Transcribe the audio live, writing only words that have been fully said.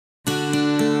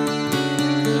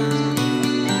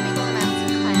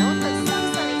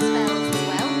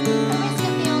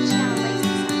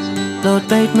Lord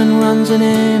Bateman runs an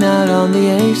inn out on the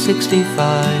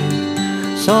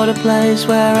A65, sort of place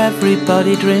where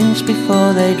everybody drinks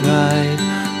before they drive.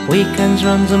 Weekends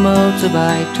runs a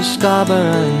motorbike to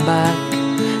Scarborough and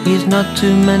back. He's not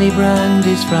too many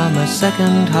brandies from a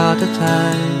second heart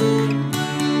attack.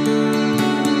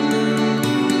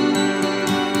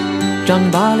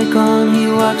 John Barleycorn, he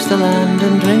walks the land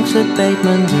and drinks at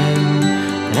Bateman's Inn,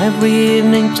 and every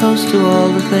evening toasts to all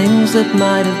the things that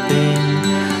might have been.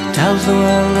 Tells the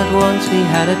world that once he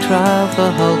had a trial for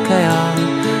Hull KR.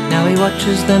 Now he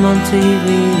watches them on TV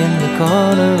in the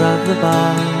corner of the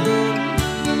bar.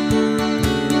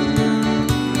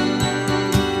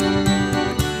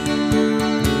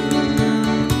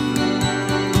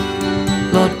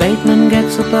 Lord Bateman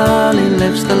gets up early,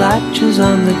 lifts the latches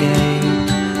on the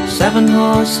gate. 7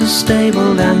 horses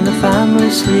stabled and the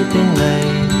family sleeping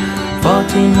late.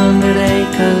 1,400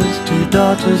 acres, 2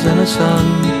 daughters and a son.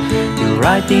 He'll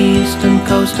ride the eastern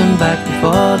coast and back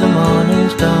before the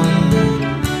morning's done.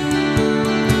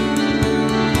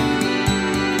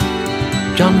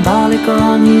 John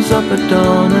Barleycorn, he's up at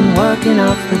dawn and working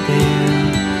off the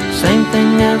beer. Same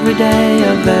thing every day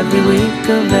of every week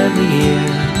of every year.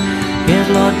 Here's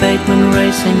Lord Bateman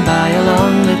racing by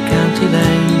along the county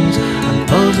lanes, and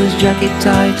pulls his jacket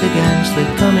tight against the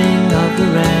coming of the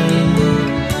rain.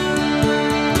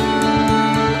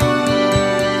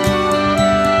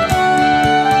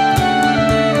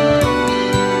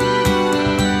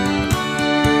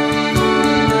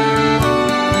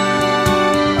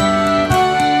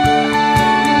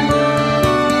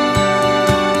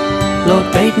 Lord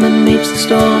Bateman meets the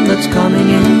storm that's coming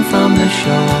in from the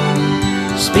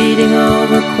shore, speeding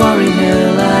over Quarry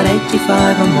Hill at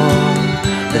 85 or more.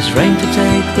 There's rain to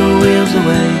take the wheels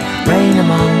away, rain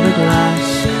among the glass,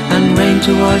 and rain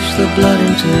to wash the blood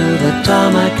into the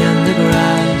tarmac and the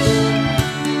grass.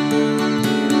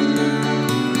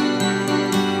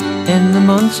 In the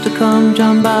months to come,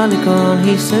 John Barleycorn,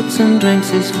 he sits and drinks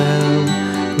his fill,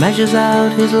 measures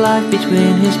out his life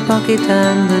between his pocket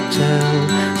and the till.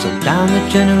 So down the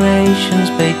generations,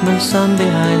 Bateman's son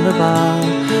behind the bar,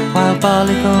 while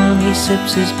Barleycorn, he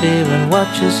sips his beer and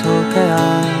watches Hull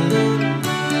KR.